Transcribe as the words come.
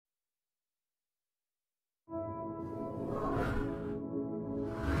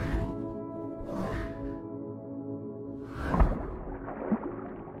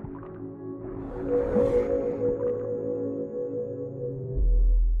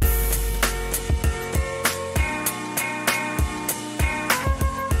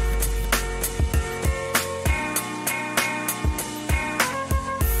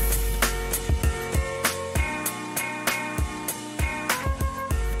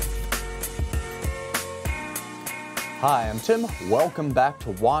Hi, I'm Tim. Welcome back to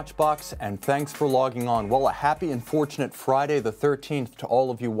Watchbox, and thanks for logging on. Well, a happy and fortunate Friday the 13th to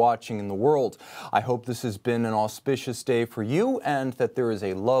all of you watching in the world. I hope this has been an auspicious day for you and that there is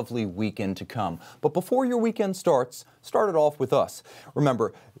a lovely weekend to come. But before your weekend starts, start it off with us.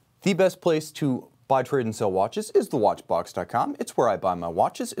 Remember, the best place to buy, trade, and sell watches is thewatchbox.com. It's where I buy my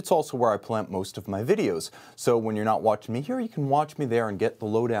watches. It's also where I plant most of my videos. So when you're not watching me here, you can watch me there and get the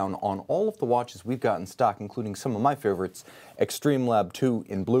lowdown on all of the watches we've got in stock, including some of my favorites. Extreme Lab 2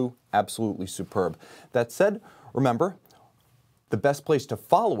 in blue, absolutely superb. That said, remember, the best place to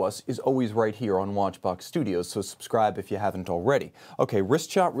follow us is always right here on Watchbox Studios, so subscribe if you haven't already. Okay,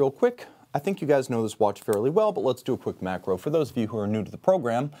 wrist shot real quick. I think you guys know this watch fairly well, but let's do a quick macro. For those of you who are new to the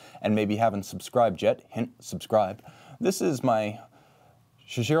program and maybe haven't subscribed yet, hint, subscribe. This is my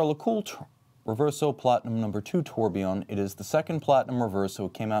Jaeger-LeCoultre Reverso Platinum number 2 tourbillon. It is the second Platinum Reverso.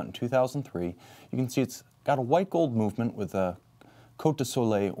 It came out in 2003. You can see it's got a white gold movement with a Côte de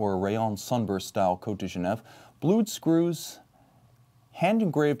Soleil or a Rayon Sunburst style Côte de Genève. Blued screws,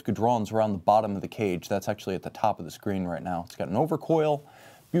 hand-engraved gadrons around the bottom of the cage. That's actually at the top of the screen right now. It's got an overcoil,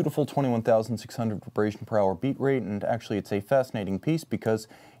 beautiful 21,600 vibration per hour beat rate, and actually it's a fascinating piece because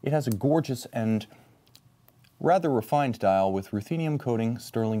it has a gorgeous and rather refined dial with ruthenium coating,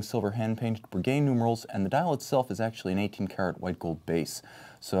 sterling silver hand-painted Bergues numerals, and the dial itself is actually an 18-karat white gold base.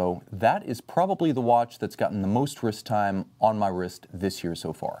 So that is probably the watch that's gotten the most wrist time on my wrist this year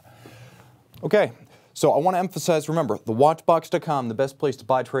so far. Okay. So I want to emphasize, remember, thewatchbox.com, the best place to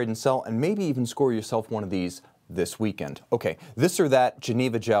buy, trade, and sell, and maybe even score yourself one of these this weekend. Okay, this or that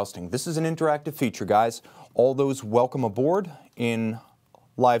Geneva jousting. This is an interactive feature, guys. All those welcome aboard in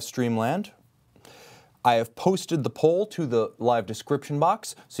live stream land. I have posted the poll to the live description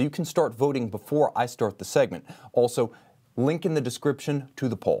box, so you can start voting before I start the segment. Also, link in the description to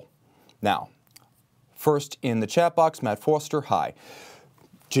the poll. Now, first in the chat box, Matt Foster, hi.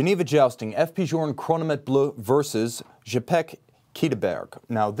 Geneva jousting, FP Journe Chronometre Bleu versus Czapek.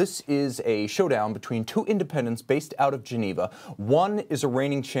 Now, this is a showdown between two independents based out of Geneva. One is a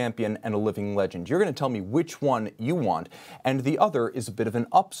reigning champion and a living legend. You're going to tell me which one you want, and the other is a bit of an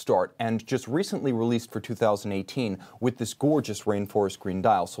upstart and just recently released for 2018 with this gorgeous rainforest green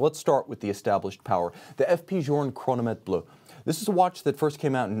dial. So let's start with the established power, the FP Journe Chronometre Bleu. This is a watch that first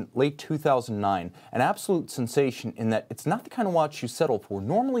came out in late 2009, an absolute sensation in that it's not the kind of watch you settle for.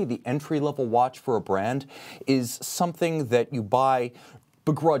 Normally the entry-level watch for a brand is something that you buy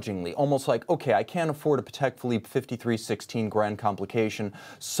begrudgingly, almost like, okay, I can't afford a Patek Philippe 5316 Grand Complication,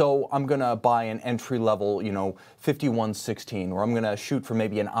 so I'm going to buy an entry-level, 5116, or I'm going to shoot for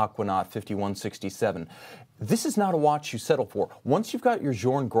maybe an Aquanaut 5167. This is not a watch you settle for. Once you've got your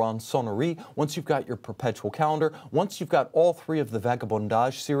Journe Grande Sonnerie, once you've got your Perpetual Calendar, once you've got all three of the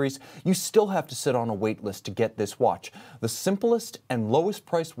Vagabondage series, you still have to sit on a wait list to get this watch. The simplest and lowest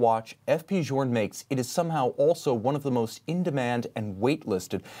priced watch FP Journe makes, it is somehow also one of the most in-demand and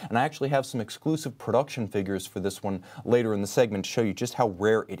wait-listed, and I actually have some exclusive production figures for this one later in the segment to show you just how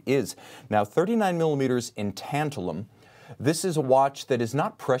rare it is. Now, 39mm in tantalum. This is a watch that is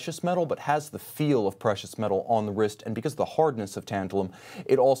not precious metal, but has the feel of precious metal on the wrist, and because of the hardness of tantalum,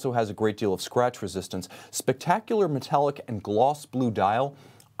 it also has a great deal of scratch resistance. Spectacular metallic and gloss blue dial.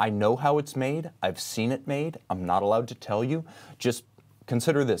 I know how it's made. I've seen it made. I'm not allowed to tell you. Just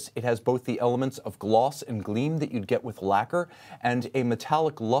consider this. It has both the elements of gloss and gleam that you'd get with lacquer, and a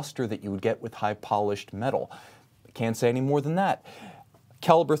metallic luster that you would get with high-polished metal. I can't say any more than that.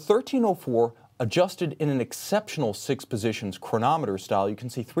 Caliber 1304, adjusted in an exceptional 6 positions chronometer style. You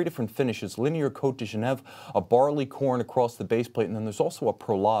can see 3 different finishes, linear Côte de Genève, a barley corn across the base plate, and then there's also a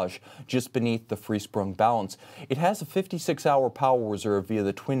perlage just beneath the free-sprung balance. It has a 56-hour power reserve via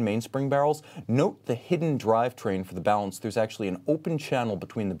the twin mainspring barrels. Note the hidden drivetrain for the balance. There's actually an open channel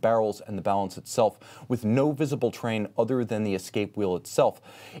between the barrels and the balance itself with no visible train other than the escape wheel itself.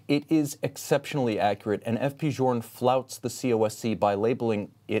 It is exceptionally accurate, and FP Journe flouts the COSC by labeling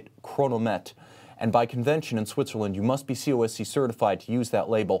it Chronometre. And by convention in Switzerland, you must be COSC certified to use that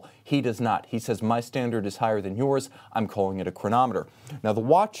label. He does not. He says, my standard is higher than yours. I'm calling it a chronometer. Now, the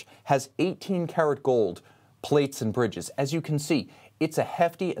watch has 18-karat gold plates and bridges. As you can see, it's a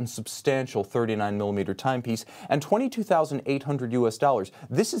hefty and substantial 39mm timepiece and $22,800 US.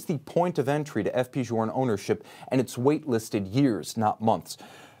 This is the point of entry to FP Journe ownership, and it's waitlisted years, not months.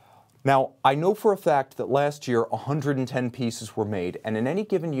 Now, I know for a fact that last year 110 pieces were made, and in any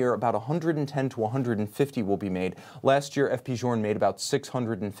given year about 110 to 150 will be made. Last year FP Journe made about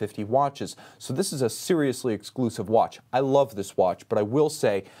 650 watches, so this is a seriously exclusive watch. I love this watch, but I will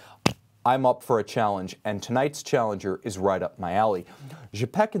say I'm up for a challenge, and tonight's challenger is right up my alley.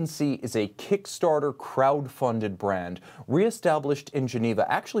 Czapek & C is a Kickstarter crowd-funded brand, re-established in Geneva,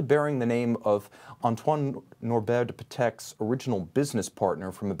 actually bearing the name of Antoine Norbert de Patek's original business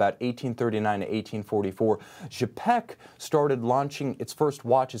partner from about 1839 to 1844. Czapek started launching its first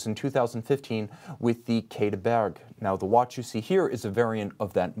watches in 2015 with the Quai de Bergues. Now, the watch you see here is a variant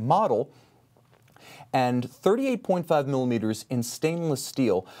of that model, and 38.5 millimeters in stainless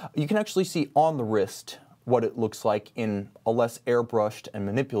steel. You can actually see on the wrist what it looks like in a less airbrushed and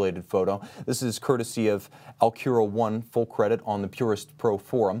manipulated photo. This is courtesy of Alcura1, full credit on the Purist Pro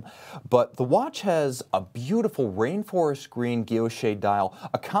forum. But the watch has a beautiful rainforest green guilloche dial,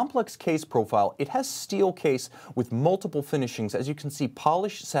 a complex case profile. It has steel case with multiple finishings, as you can see,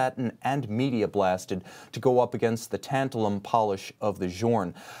 polished satin and media blasted to go up against the tantalum polish of the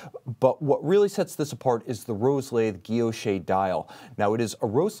Journe. But what really sets this apart is the rose lathe guilloche dial. Now, it is a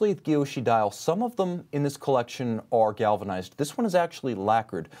rose lathe guilloche dial. Some of them in this collection are galvanized. This one is actually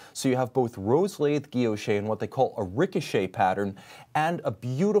lacquered, so you have both rose lathe guilloche and what they call a ricochet pattern, and a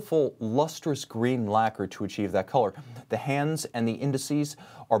beautiful lustrous green lacquer to achieve that color. The hands and the indices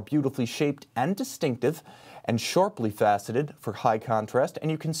are beautifully shaped and distinctive and sharply faceted for high contrast, and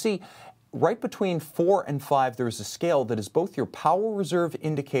you can see right between 4 and 5, there's a scale that is both your power reserve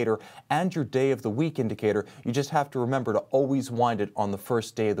indicator and your day of the week indicator. You just have to remember to always wind it on the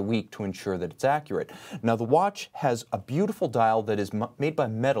first day of the week to ensure that it's accurate. Now, the watch has a beautiful dial that is made by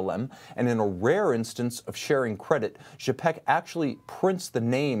Medalem, and in a rare instance of sharing credit, Czapek actually prints the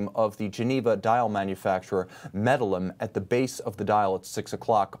name of the Geneva dial manufacturer, Medalem, at the base of the dial at 6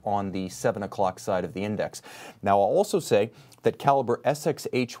 o'clock on the 7 o'clock side of the index. Now, I'll also say that caliber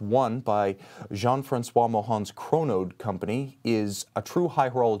SXH1 by Jean-Francois Mohan's Chronometre company is a true high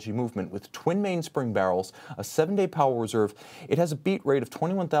horology movement with twin mainspring barrels, a 7-day power reserve. It has a beat rate of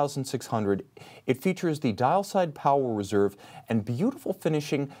 21,600. It features the dial side power reserve and beautiful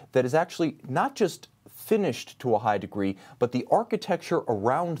finishing that is actually not just finished to a high degree, but the architecture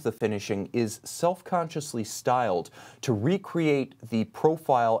around the finishing is self-consciously styled to recreate the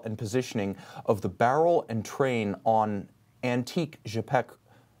profile and positioning of the barrel and train on antique Czapek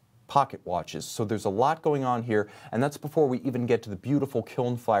pocket watches. So there's a lot going on here, and that's before we even get to the beautiful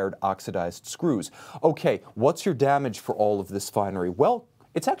kiln-fired oxidized screws. Okay, what's your damage for all of this finery? Well,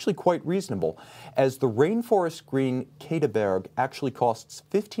 it's actually quite reasonable, as the rainforest green Quai de Bergues actually costs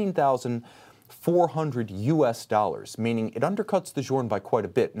 $15,400 US, meaning it undercuts the Journe by quite a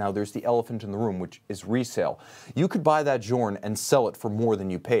bit. Now, there's the elephant in the room, which is resale. You could buy that Journe and sell it for more than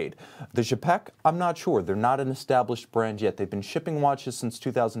you paid. The Czapek, I'm not sure. They're not an established brand yet. They've been shipping watches since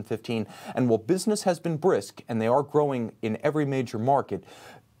 2015, and while business has been brisk, and they are growing in every major market,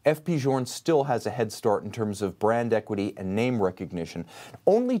 FP Journe still has a head start in terms of brand equity and name recognition.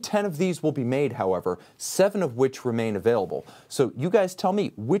 Only 10 of these will be made, however, 7 of which remain available. So you guys tell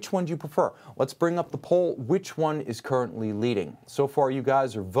me, which one do you prefer? Let's bring up the poll. Which one is currently leading? So far, you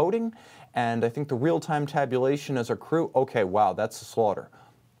guys are voting, and I think the real-time tabulation as our crew, okay, wow, that's a slaughter.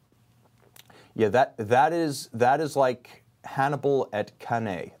 Yeah, that is like Hannibal at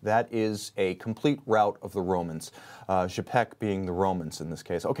Cannae. That is a complete rout of the Romans. Czapek being the Romans in this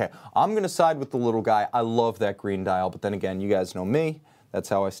case. Okay, I'm going to side with the little guy. I love that green dial, but then again, you guys know me. That's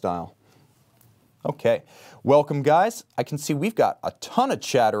how I style. Okay, welcome guys. I can see we've got a ton of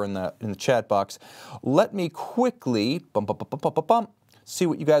chatter in the chat box. Let me quickly see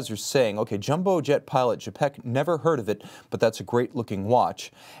what you guys are saying. Okay, Jumbo Jet Pilot, Czapek, never heard of it, but that's a great looking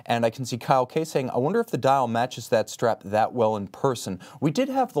watch. And I can see Kyle K saying, I wonder if the dial matches that strap that well in person. We did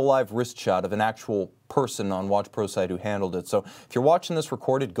have the live wrist shot of an actual person on Watch Pro site who handled it. So if you're watching this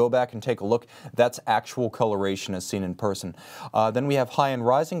recorded, go back and take a look. That's actual coloration as seen in person. Then we have High and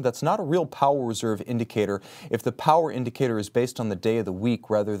Rising. That's not a real power reserve indicator if the power indicator is based on the day of the week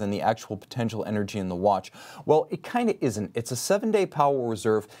rather than the actual potential energy in the watch. Well, it kind of isn't. It's a 7-day power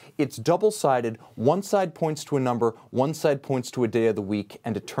reserve. It's double-sided. One side points to a number, one side points to a day of the week,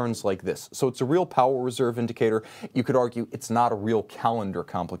 and it turns like this. So it's a real power reserve indicator. You could argue it's not a real calendar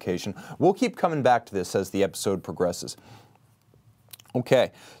complication. We'll keep coming back to this as the episode progresses.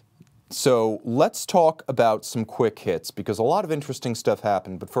 Okay, so let's talk about some quick hits because a lot of interesting stuff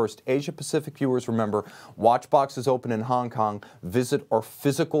happened. But first, Asia Pacific viewers, remember, Watchbox is open in Hong Kong. Visit our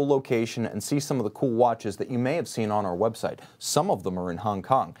physical location and see some of the cool watches that you may have seen on our website. Some of them are in Hong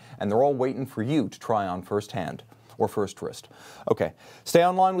Kong, and they're all waiting for you to try on firsthand. or first wrist. Okay, stay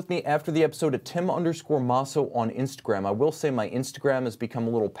online with me after the episode at Tim_Masso on Instagram. I will say my Instagram has become a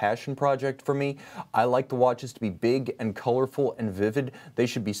little passion project for me. I like the watches to be big and colorful and vivid. They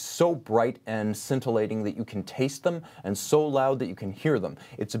should be so bright and scintillating that you can taste them, and so loud that you can hear them.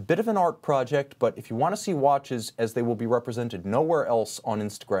 It's a bit of an art project, but if you want to see watches as they will be represented nowhere else on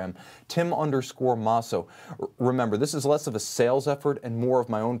Instagram, Tim_Masso. Remember, this is less of a sales effort and more of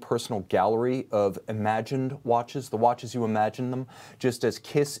my own personal gallery of imagined watches, the watches you imagine them, just as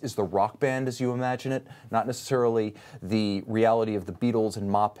Kiss is the rock band as you imagine it, not necessarily the reality of the Beatles and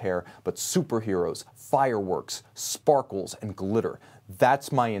mop hair, but superheroes, fireworks, sparkles, and glitter.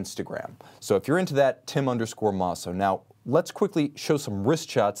 That's my Instagram. So if you're into that, Tim_Masso. Now, let's quickly show some wrist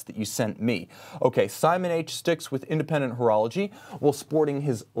shots that you sent me. Okay, Simon H. sticks with independent horology while sporting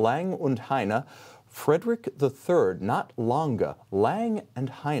his Lang und Heine Frederick III, not Lange, Lang and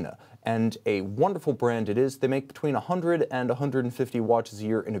Heine. And a wonderful brand it is. They make between 100 and 150 watches a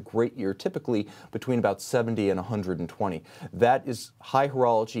year in a great year, typically between about 70 and 120. That is high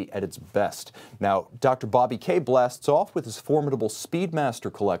horology at its best. Now, Dr. Bobby K blasts off with his formidable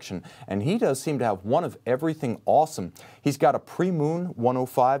Speedmaster collection, and he does seem to have one of everything awesome. He's got a Pre-Moon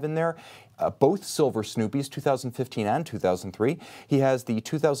 105 in there. Both silver Snoopies, 2015 and 2003. He has the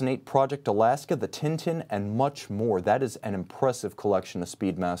 2008 Project Alaska, the Tintin, and much more. That is an impressive collection of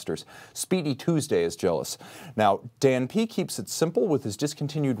Speedmasters. Speedy Tuesday is jealous. Now, Dan P. keeps it simple with his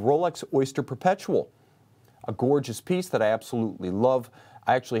discontinued Rolex Oyster Perpetual. A gorgeous piece that I absolutely love.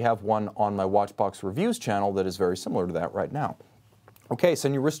 I actually have one on my Watchbox Reviews channel that is very similar to that right now. Okay,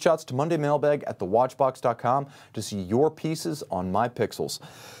 send your wrist shots to mondaymailbag@thewatchbox.com to see your pieces on my pixels.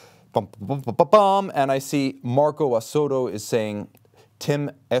 And I see Marco Asoto is saying,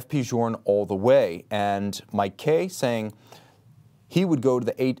 Tim, FP Journe all the way. And Mike K saying he would go to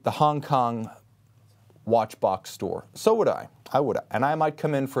the Hong Kong Watchbox store. So would I. I would. And I might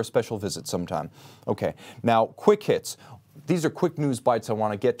come in for a special visit sometime. Okay, now quick hits. These are quick news bites I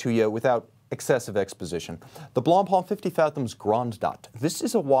want to get to you without excessive exposition. The Blancpain 50 Fathoms Grande Date. This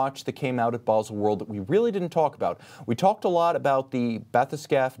is a watch that came out at Basel World that we really didn't talk about. We talked a lot about the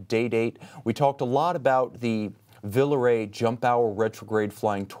Bathyscaphe Day Date. We talked a lot about the Villeray Jump Hour Retrograde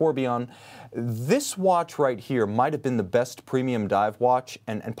Flying Tourbillon. This watch right here might have been the best premium dive watch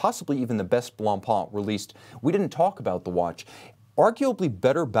and possibly even the best Blancpain released. We didn't talk about the watch. Arguably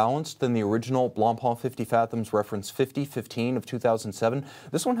better balanced than the original Blancpain 50 Fathoms reference 5015 of 2007,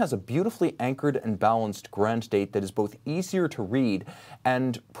 this one has a beautifully anchored and balanced Grande Date that is both easier to read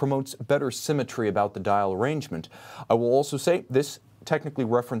and promotes better symmetry about the dial arrangement. I will also say this technically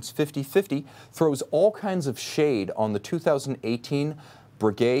reference 5050 throws all kinds of shade on the 2018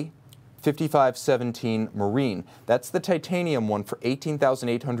 Bergues 5517 Marine. That's the titanium one for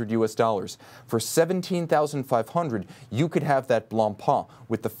 $18,800 US. For $17,500, you could have that Blancpain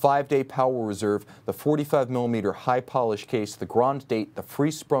with the 5-day power reserve, the 45mm high polish case, the Grande Date, the free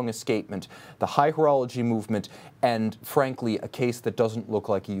sprung escapement, the high horology movement, and frankly, a case that doesn't look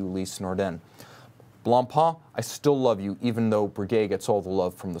like a Ulysse Nardin. Blancpain, I still love you, even though Breguet gets all the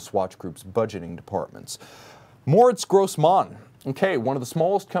love from the Swatch Group's budgeting departments. Moritz Grossmann. Okay, one of the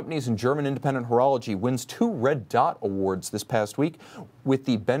smallest companies in German independent horology wins 2 Red Dot Awards this past week with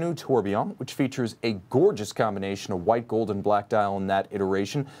the Bennu Tourbillon, which features a gorgeous combination of white, gold, and black dial in that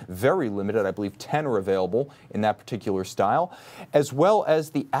iteration. Very limited, I believe 10 are available in that particular style, as well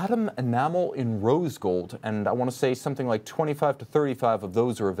as the Atom Enamel in rose gold, and I want to say something like 25 to 35 of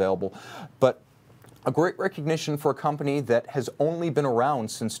those are available. But a great recognition for a company that has only been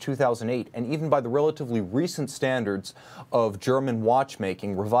around since 2008, and even by the relatively recent standards of German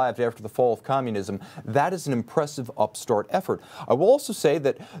watchmaking, revived after the fall of communism, that is an impressive upstart effort. I will also say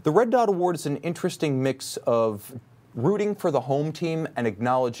that the Red Dot Award is an interesting mix of rooting for the home team and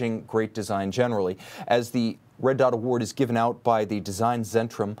acknowledging great design generally, as the Red Dot Award is given out by the Design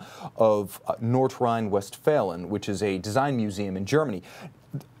Zentrum of Nordrhein-Westfalen, which is a design museum in Germany.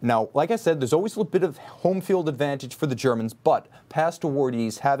 Now, like I said, there's always a bit of home field advantage for the Germans, but past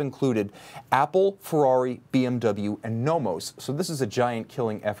awardees have included Apple, Ferrari, BMW, and Nomos. So this is a giant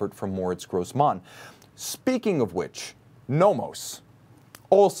killing effort from Moritz Grossmann. Speaking of which, Nomos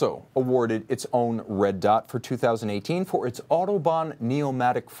also awarded its own Red Dot for 2018 for its Autobahn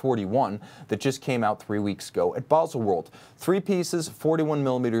Neomatic 41 that just came out 3 weeks ago at Basel World. 3 pieces,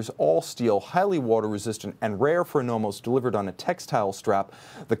 41mm, all steel, highly water resistant, and rare for a Nomos, delivered on a textile strap.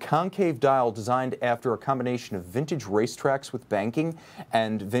 The concave dial, designed after a combination of vintage racetracks with banking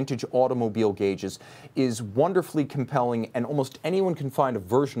and vintage automobile gauges, is wonderfully compelling, and almost anyone can find a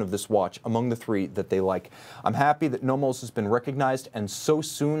version of this watch among the 3 that they like. I'm happy that Nomos has been recognized, and so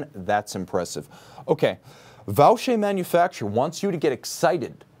soon. That's impressive. Okay, Vaucher manufacturer wants you to get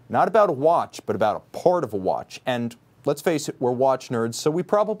excited, not about a watch, but about a part of a watch. And let's face it, we're watch nerds, so we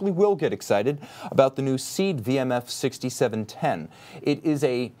probably will get excited about the new Seed VMF 6710. It is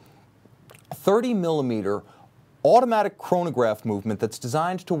a 30mm automatic chronograph movement that's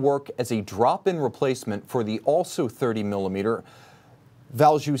designed to work as a drop-in replacement for the also 30mm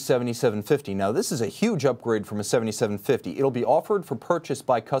Valjoux 7750. Now, this is a huge upgrade from a 7750. It'll be offered for purchase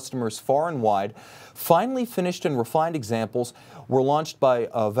by customers far and wide. Finely finished and refined examples were launched by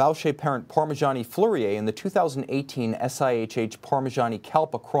Vaucher parent Parmigiani Fleurier in the 2018 SIHH Parmigiani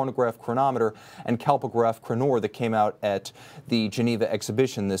Kalpa chronograph chronometer and Kalpograph chronor that came out at the Geneva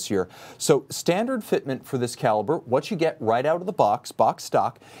exhibition this year. So, standard fitment for this caliber, what you get right out of the box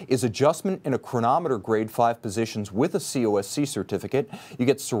stock, is adjustment in a chronometer grade 5 positions with a COSC certificate. You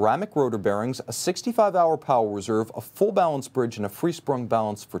get ceramic rotor bearings, a 65-hour power reserve, a full balance bridge, and a free-sprung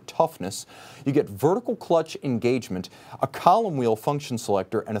balance for toughness. You get vertical clutch engagement, a column wheel function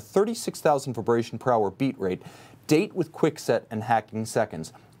selector, and a 36,000 vibration per hour beat rate. Date with quickset and hacking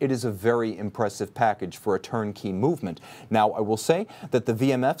seconds. It is a very impressive package for a turnkey movement. Now, I will say that the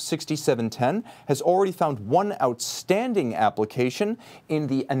VMF 6710 has already found one outstanding application in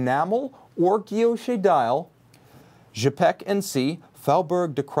the enamel or guilloche dial Czapek NC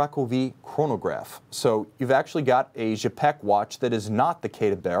Faubourg de Cracovie chronograph. So you've actually got a Czapek watch that is not the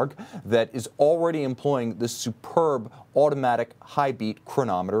Quai Bergues that is already employing this superb automatic high beat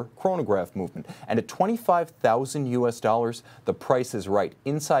chronometer chronograph movement. And at 25,000 US dollars, the price is right.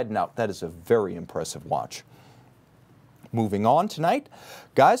 Inside and out, that is a very impressive watch. Moving on tonight,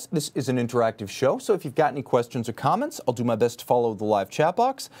 guys, this is an interactive show, so if you've got any questions or comments, I'll do my best to follow the live chat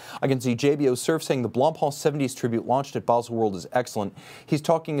box. I can see JBO Surf saying the Blancpain 70s tribute launched at Basel World is excellent. He's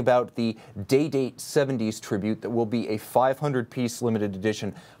talking about the Day-Date 70s tribute that will be a 500-piece limited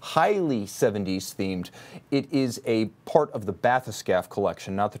edition, highly 70s themed. It is a part of the bathyscaphe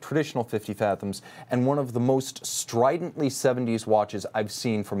collection, not the traditional 50 fathoms, and one of the most stridently 70s watches I've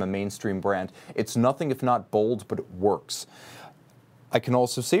seen from a mainstream brand. It's nothing if not bold, but it works. I can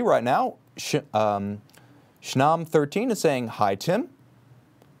also see right now, Schnam13 is saying, "Hi, Tim."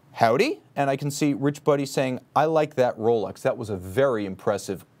 Howdy. And I can see Rich Buddy saying, "I like that Rolex. That was a very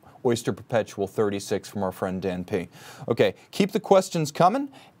impressive Oyster Perpetual 36 from our friend Dan P." Okay, keep the questions coming.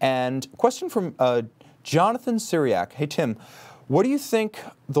 And question from Jonathan Syriac. "Hey, Tim, what do you think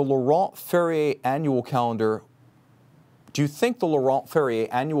the Laurent Ferrier annual calendar Do you think the Laurent Ferrier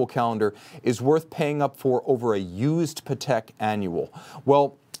annual calendar is worth paying up for over a used Patek annual?"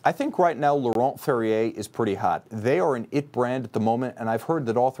 Well, I think right now Laurent Ferrier is pretty hot. They are an it brand at the moment, and I've heard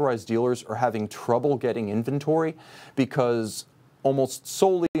that authorized dealers are having trouble getting inventory because almost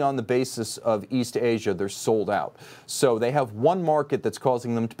solely on the basis of East Asia, they're sold out. So they have one market that's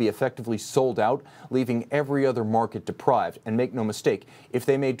causing them to be effectively sold out, leaving every other market deprived. And make no mistake, if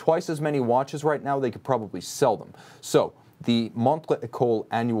they made twice as many watches right now, they could probably sell them. So the Montre École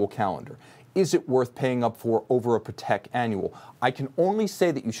annual calendar. Is it worth paying up for over a Patek annual? I can only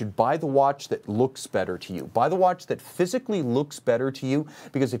say that you should buy the watch that looks better to you. Buy the watch that physically looks better to you,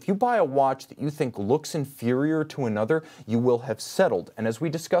 because if you buy a watch that you think looks inferior to another, you will have settled. And as we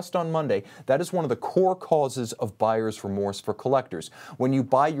discussed on Monday, that is one of the core causes of buyer's remorse for collectors. When you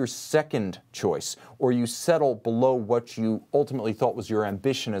buy your second choice, or you settle below what you ultimately thought was your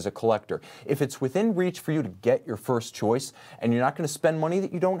ambition as a collector, if it's within reach for you to get your first choice, and you're not going to spend money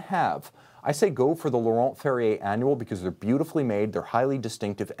that you don't have, I say go for the Laurent Ferrier annual because they're beautifully made, they're highly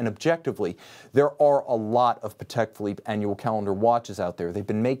distinctive, and objectively, there are a lot of Patek Philippe annual calendar watches out there. They've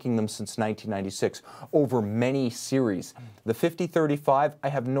been making them since 1996 over many series. The 5035, I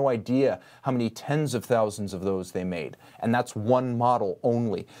have no idea how many tens of thousands of those they made, and that's one model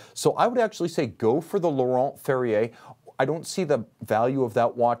only. So I would actually say go for the Laurent Ferrier. I don't see the value of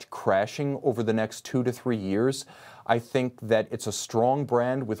that watch crashing over the next 2 to 3 years. I think that it's a strong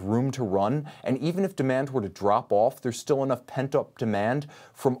brand with room to run, and even if demand were to drop off, there's still enough pent-up demand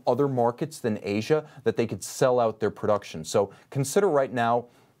from other markets than Asia that they could sell out their production. So consider right now,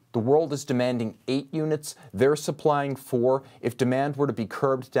 the world is demanding 8 units, they're supplying 4. If demand were to be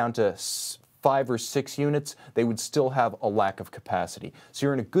curbed down to 5 or 6 units, they would still have a lack of capacity. So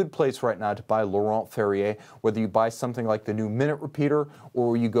you're in a good place right now to buy Laurent Ferrier, whether you buy something like the new Minute Repeater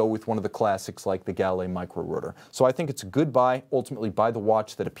or you go with one of the classics like the Gallet Micro Rotor. So I think it's a good buy. Ultimately, buy the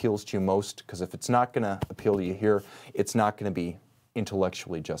watch that appeals to you most, because if it's not going to appeal to you here, it's not going to be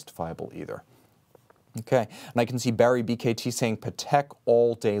intellectually justifiable either. Okay, and I can see Barry BKT saying Patek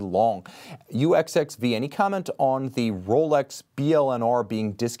all day long. UXXV, any comment on the Rolex BLNR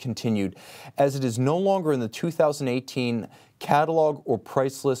being discontinued as it is no longer in the 2018 catalog or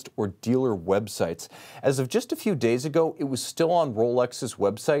price list or dealer websites? As of just a few days ago, it was still on Rolex's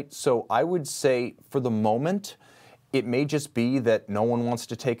website, so I would say for the moment, it may just be that no one wants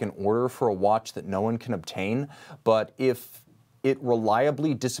to take an order for a watch that no one can obtain, but if it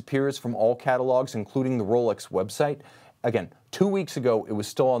reliably disappears from all catalogs, including the Rolex website. Again, 2 weeks ago, it was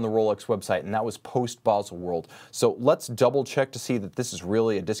still on the Rolex website, and that was post-Basel World. So let's double check to see that this is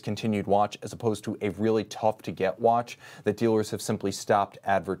really a discontinued watch as opposed to a really tough-to-get watch that dealers have simply stopped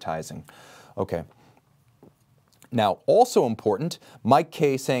advertising. Okay. Now, also important, Mike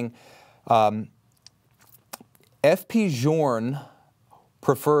K saying, FP Journe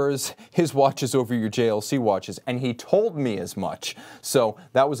prefers his watches over your JLC watches, and he told me as much. So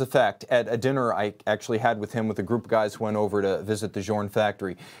that was a fact. At a dinner I actually had with him with a group of guys who went over to visit the Journe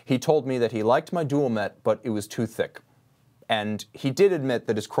factory. He told me that he liked my Dualmet, but it was too thick. And he did admit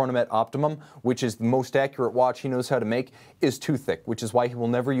that his Chronometre Optimum, which is the most accurate watch he knows how to make, is too thick, which is why he will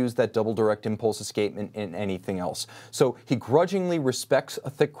never use that double direct impulse escapement in anything else. So he grudgingly respects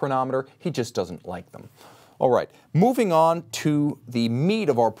a thick chronometer, he just doesn't like them. All right, moving on to the meat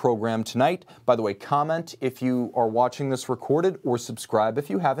of our program tonight. By the way, comment if you are watching this recorded or subscribe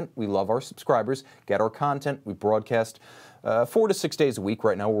if you haven't. We love our subscribers. Get our content. We broadcast 4 to 6 days a week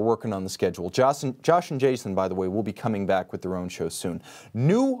right now. We're working on the schedule. Josh and Jason, by the way, will be coming back with their own show soon.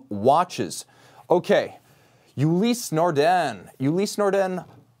 New watches. Okay, Ulysse Nardin. Ulysse Nardin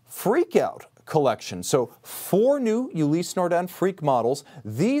Freak Out collection. So 4 new Ulysse Nardin Freak models.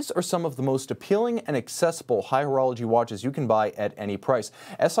 These are some of the most appealing and accessible high horology watches you can buy at any price.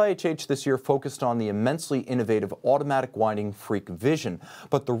 SIHH this year focused on the immensely innovative automatic winding Freak Vision.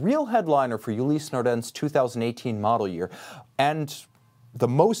 But the real headliner for Ulysse Nardin's 2018 model year, and the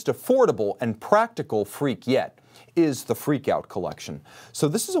most affordable and practical Freak yet, is the Freak Out collection. So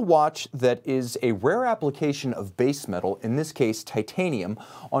this is a watch that is a rare application of base metal, in this case titanium,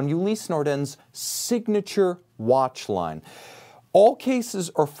 on Ulysse Nardin's signature watch line. All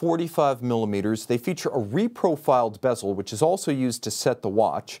cases are 45 millimeters. They feature a reprofiled bezel, which is also used to set the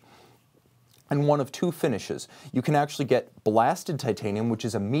watch, and one of 2 finishes. You can actually get blasted titanium, which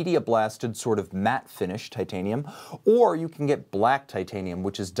is a media blasted sort of matte finish titanium, or you can get black titanium,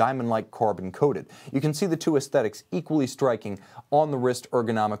 which is diamond-like carbon coated. You can see the 2 aesthetics equally striking. On the wrist,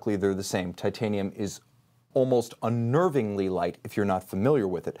 ergonomically, they're the same. Titanium is almost unnervingly light if you're not familiar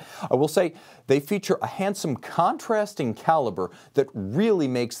with it. I will say they feature a handsome contrasting caliber that really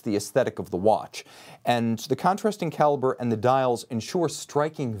makes the aesthetic of the watch. And the contrasting caliber and the dials ensure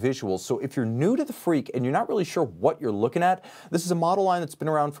striking visuals. So if you're new to the Freak and you're not really sure what you're looking at, this is a model line that's been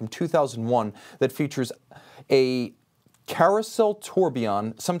around from 2001 that features a carousel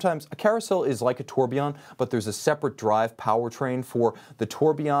tourbillon. Sometimes a carousel is like a tourbillon, but there's a separate drive powertrain for the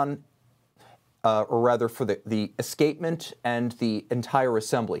tourbillon, or rather for the escapement and the entire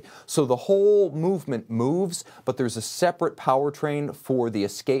assembly. So the whole movement moves, but there's a separate powertrain for the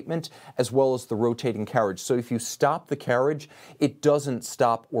escapement as well as the rotating carriage. So if you stop the carriage, it doesn't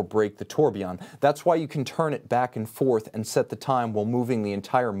stop or break the tourbillon. That's why you can turn it back and forth and set the time while moving the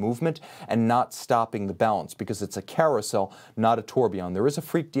entire movement and not stopping the balance, because it's a carousel, not a tourbillon. There is a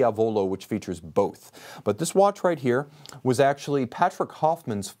Freak Diavolo which features both. But this watch right here was actually Patrick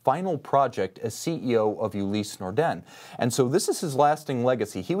Hoffman's final project as CEO of Ulysse Nardin. And so this is his lasting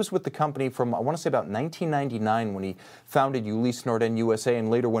legacy. He was with the company from, I want to say, about 1999 when he founded Ulysse Nardin USA, and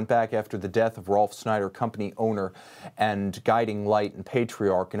later went back after the death of Rolf Snyder, company owner and guiding light and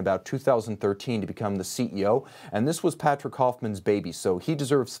patriarch, in about 2013 to become the CEO. And this was Patrick Hoffman's baby, so he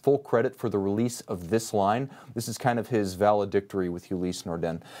deserves full credit for the release of this line. This is kind of his valedictory with Ulysse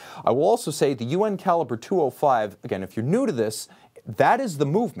Nardin. I will also say the UN Caliber 205, again, if you're new to this, that is the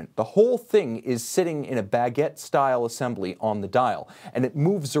movement. The whole thing is sitting in a baguette-style assembly on the dial, and it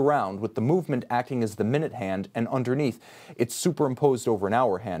moves around with the movement acting as the minute hand, and underneath it's superimposed over an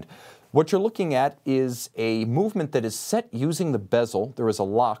hour hand. What you're looking at is a movement that is set using the bezel. There is a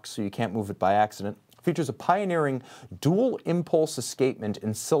lock, so you can't move it by accident. It features a pioneering dual impulse escapement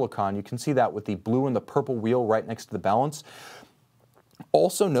in silicon. You can see that with the blue and the purple wheel right next to the balance.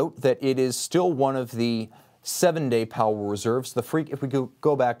 Also note that it is still one of the 7-day power reserves. The Freak, if we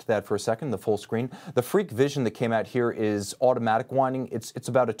go back to that for a second, the full screen, the Freak Vision that came out here is automatic winding. It's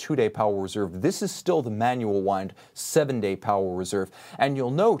about a 2-day power reserve. This is still the manual wind 7-day power reserve. And you'll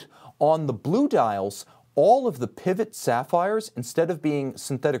note on the blue dials, All of the pivot sapphires, instead of being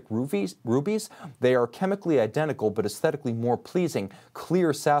synthetic rubies, they are chemically identical but aesthetically more pleasing,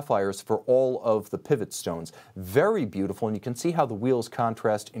 clear sapphires for all of the pivot stones. Very beautiful, and you can see how the wheels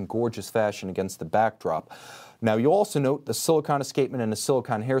contrast in gorgeous fashion against the backdrop. Now, you also note the silicone escapement and the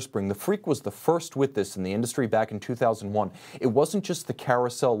silicone hairspring. The Freak was the first with this in the industry back in 2001. It wasn't just the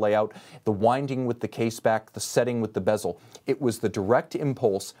carousel layout, the winding with the case back, the setting with the bezel. It was the direct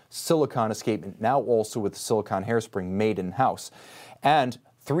impulse silicone escapement, now also with the silicone hairspring made in-house. And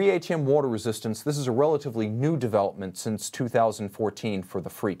 3 ATM water resistance, this is a relatively new development since 2014 for the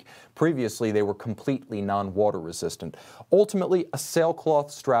Freak. Previously, they were completely non-water resistant. Ultimately, a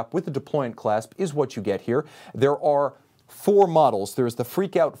sailcloth strap with a deployant clasp is what you get here. There are 4 models. There's the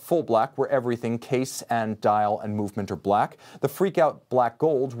Freak Out Full Black, where everything, case and dial and movement, are black. The Freak Out Black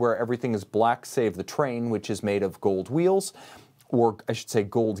Gold, where everything is black save the train, which is made of gold wheels, or I should say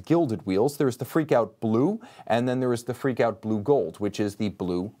gold gilded wheels. There's the Freak Out Blue, and then there is the Freak Out Blue Gold, which is the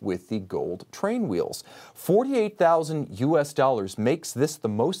blue with the gold train wheels. $48,000 US makes this the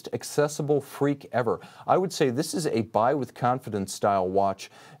most accessible Freak ever. I would say this is a buy with confidence style watch.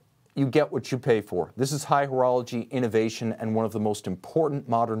 You get what you pay for. This is high horology, innovation, and one of the most important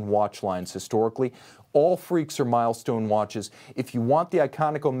modern watch lines historically. All Freaks are milestone watches. If you want the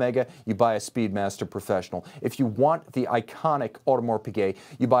iconic Omega, you buy a Speedmaster Professional. If you want the iconic Audemars Piguet,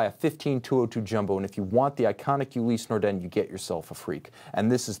 you buy a 15202 Jumbo. And if you want the iconic Ulysse Nardin, you get yourself a Freak. And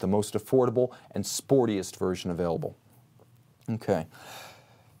this is the most affordable and sportiest version available. Okay.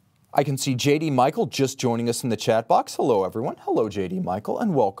 I can see J.D. Michael just joining us in the chat box. Hello, everyone. Hello, J.D. Michael,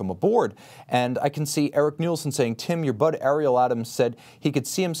 and welcome aboard. And I can see Eric Nielsen saying, Tim, your bud Ariel Adams said he could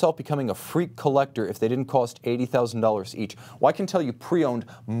see himself becoming a Freak collector if they didn't cost $80,000 each. Well, I can tell you pre-owned,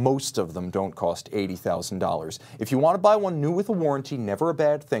 most of them don't cost $80,000. If you want to buy one new with a warranty, never a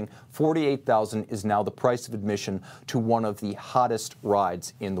bad thing, $48,000 is now the price of admission to one of the hottest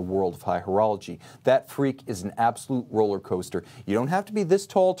rides in the world of high horology. That Freak is an absolute roller coaster. You don't have to be this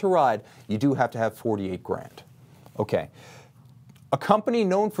tall to ride. You do have to have 48 grand. Okay. A company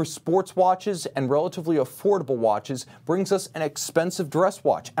known for sports watches and relatively affordable watches brings us an expensive dress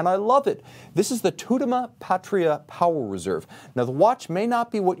watch, and I love it. This is the Tutima Patria Power Reserve. Now, the watch may not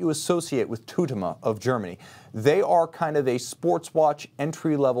be what you associate with Tutima of Germany. They are kind of a sports watch,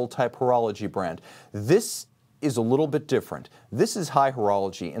 entry-level type horology brand. This is a little bit different. This is high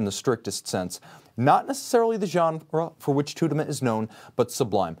horology in the strictest sense. Not necessarily the genre for which Tutima is known, but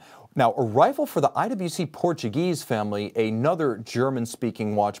sublime. Now, a rival for the IWC Portuguese family, another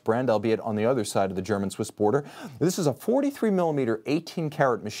German-speaking watch brand, albeit on the other side of the German-Swiss border. This is a 43mm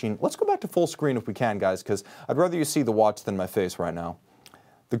 18-karat machine. Let's go back to full screen if we can, guys, because I'd rather you see the watch than my face right now.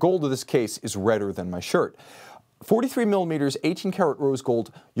 The gold of this case is redder than my shirt. 43mm, 18-karat rose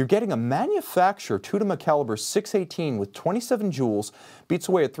gold. You're getting a manufacturer Tutima caliber 618 with 27 jewels, beats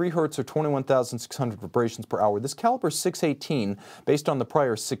away at 3 hertz or 21,600 vibrations per hour. This caliber 618, based on the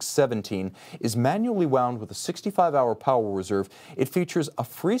prior 617, is manually wound with a 65-hour power reserve. It features a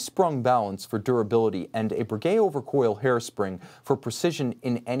free-sprung balance for durability and a Breguet overcoil hairspring for precision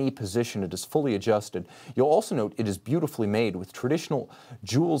in any position. It is fully adjusted. You'll also note it is beautifully made with traditional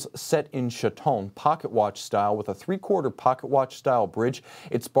jewels set in chaton, pocket watch style with a 3/4 pocket watch style bridge.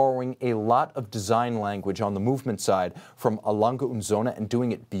 It's borrowing a lot of design language on the movement side from A Lange und Sonne and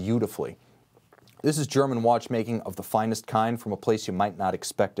doing it beautifully. This is German watchmaking of the finest kind from a place you might not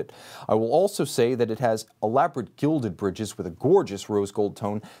expect it. I will also say that it has elaborate gilded bridges with a gorgeous rose gold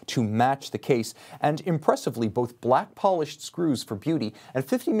tone to match the case, and impressively both black polished screws for beauty and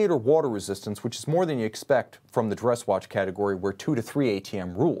 50-meter water resistance, which is more than you expect from the dress watch category where 2 to 3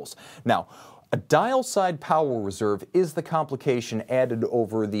 ATM rules. Now, a dial side power reserve is the complication added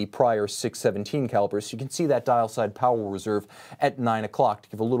over the prior 617 caliber. So you can see that dial side power reserve at 9 o'clock to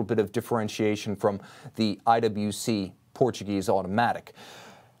give a little bit of differentiation from the IWC Portuguese automatic.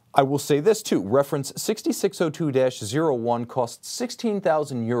 I will say this too, reference 6602-01 costs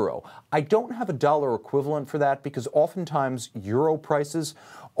 16,000 euro. I don't have a dollar equivalent for that because oftentimes euro prices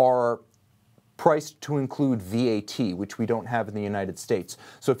are priced to include VAT, which we don't have in the United States.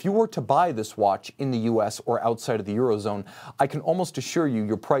 So if you were to buy this watch in the US or outside of the Eurozone, I can almost assure you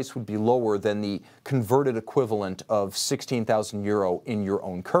your price would be lower than the converted equivalent of 16,000 euro in your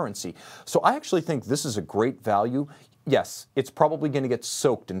own currency. So I actually think this is a great value. Yes, it's probably going to get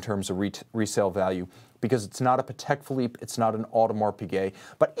soaked in terms of resale value because it's not a Patek Philippe, it's not an Audemars Piguet,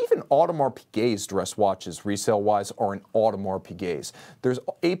 but even Audemars Piguet's dress watches, resale-wise, are an Audemars Piguet's. There's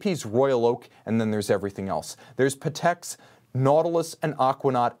AP's Royal Oak, and then there's everything else. There's Patek's Nautilus and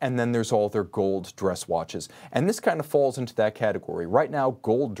Aquanaut, and then there's all their gold dress watches. And this kind of falls into that category. Right now,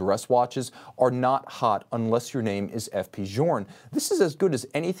 gold dress watches are not hot unless your name is FP Journe. This is as good as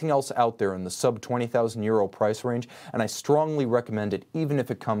anything else out there in the sub €20,000 price range, and I strongly recommend it even if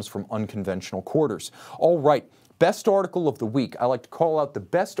it comes from unconventional quarters. All right. Best article of the week. I like to call out the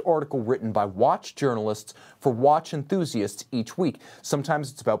best article written by watch journalists for watch enthusiasts each week.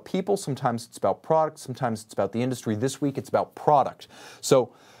 Sometimes it's about people, sometimes it's about products, sometimes it's about the industry. This week it's about product.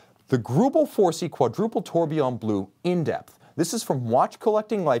 So, the Grubel Forsey Quadruple Tourbillon Bleu In-Depth. This is from Watch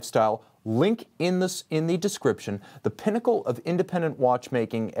Collecting Lifestyle. Link in the description. The pinnacle of independent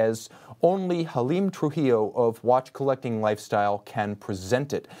watchmaking, as only Halim Trujillo of Watch Collecting Lifestyle can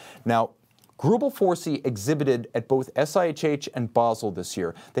present it. Now, Grubel Forsey exhibited at both SIHH and Basel this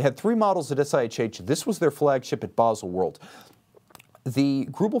year. They had 3 models at SIHH. This was their flagship at Basel World. The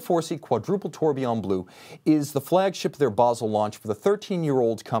Grubel Forsey Quadruple Tourbillon Bleu is the flagship of their Basel launch for the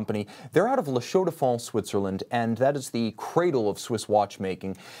 13-year-old company. They're out of Le Chaux-de-Fonds, Switzerland, and that is the cradle of Swiss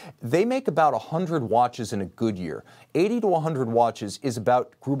watchmaking. They make about 100 watches in a good year. 80 to 100 watches is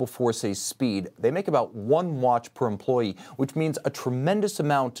about Grubel Forsey's speed. They make about 1 watch per employee, which means a tremendous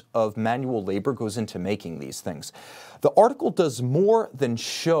amount of manual labor goes into making these things. The article does more than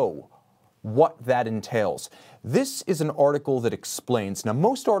show what that entails. This is an article that explains. Now,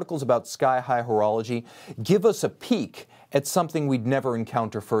 most articles about sky-high horology give us a peek at something we'd never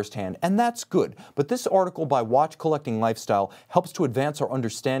encounter firsthand, and that's good. But this article by Watch Collecting Lifestyle helps to advance our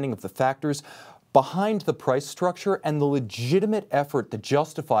understanding of the factors behind the price structure and the legitimate effort that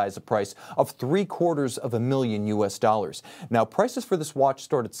justifies a price of $750,000 US. Now, prices for this watch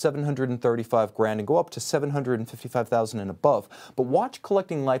start at $735,000 and go up to $755,000 and above. But Watch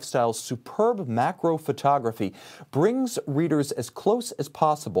Collecting Lifestyle's superb macro photography brings readers as close as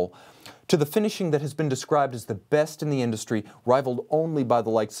possible to the finishing that has been described as the best in the industry, rivaled only by the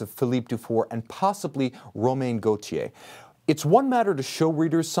likes of Philippe Dufour and possibly Romain Gauthier. It's one matter to show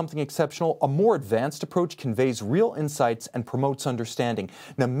readers something exceptional. A more advanced approach conveys real insights and promotes understanding.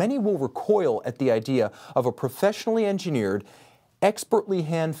 Now, many will recoil at the idea of a professionally engineered, expertly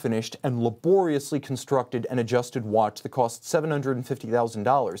hand-finished, and laboriously constructed and adjusted watch that costs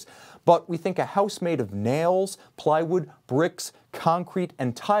 $750,000. But we think a house made of nails, plywood, bricks, concrete,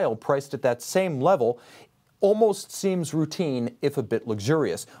 and tile priced at that same level almost seems routine, if a bit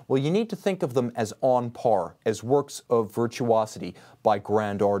luxurious. Well, you need to think of them as on par, as works of virtuosity by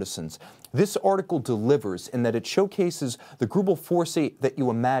grand artisans. This article delivers in that it showcases the Grubel Forsey that you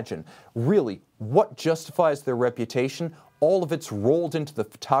imagine. Really, what justifies their reputation? All of it's rolled into the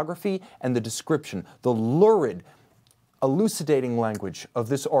photography and the description. The lurid, elucidating language of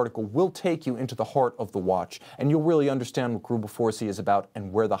this article will take you into the heart of the watch, and you'll really understand what Grubel Forsey is about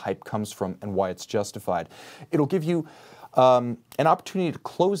and where the hype comes from and why it's justified. It'll give you an opportunity to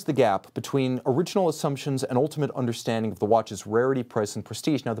close the gap between original assumptions and ultimate understanding of the watch's rarity, price, and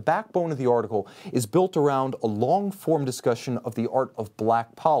prestige. Now, the backbone of the article is built around a long-form discussion of the art of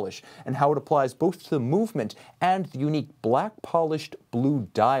black polish and how it applies both to the movement and the unique black-polished blue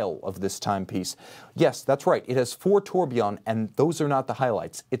dial of this timepiece. Yes, that's right, it has 4 tourbillon, and those are not the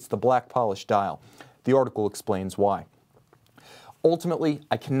highlights. It's the black-polished dial. The article explains why. Ultimately,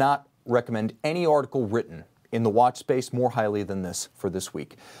 I cannot recommend any article written in the watch space more highly than this for this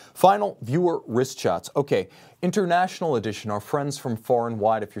week. Final viewer wrist shots. Okay, international edition, our friends from far and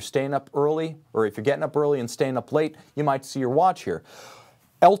wide. If you're staying up early, or if you're getting up early and staying up late, you might see your watch here.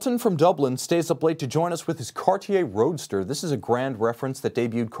 Elton from Dublin stays up late to join us with his Cartier Roadster. This is a grand reference that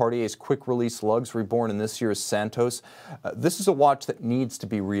debuted Cartier's quick-release lugs, reborn in this year's Santos. This is a watch that needs to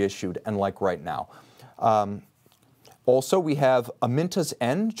be reissued, and like right now. Also, we have Amintas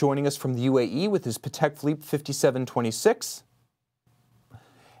N joining us from the UAE with his Patek Philippe 5726.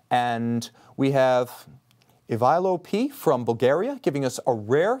 And we have Ivailo P from Bulgaria giving us a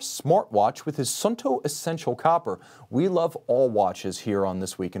rare smartwatch with his Sunto Essential Copper. We love all watches here on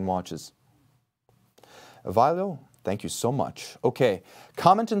This Week in Watches. Ivailo, thank you so much. Okay,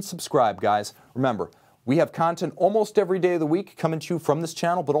 comment and subscribe, guys. Remember, we have content almost every day of the week coming to you from this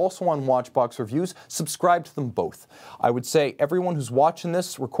channel, but also on Watchbox Reviews. Subscribe to them both. I would say everyone who's watching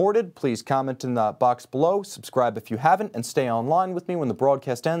this recorded, please comment in the box below, subscribe if you haven't, and stay online with me when the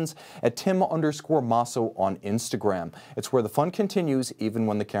broadcast ends at Tim_Masso on Instagram. It's where the fun continues, even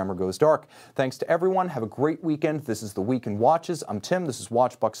when the camera goes dark. Thanks to everyone. Have a great weekend. This is The Week in Watches. I'm Tim. This is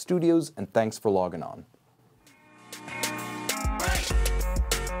Watchbox Studios, and thanks for logging on.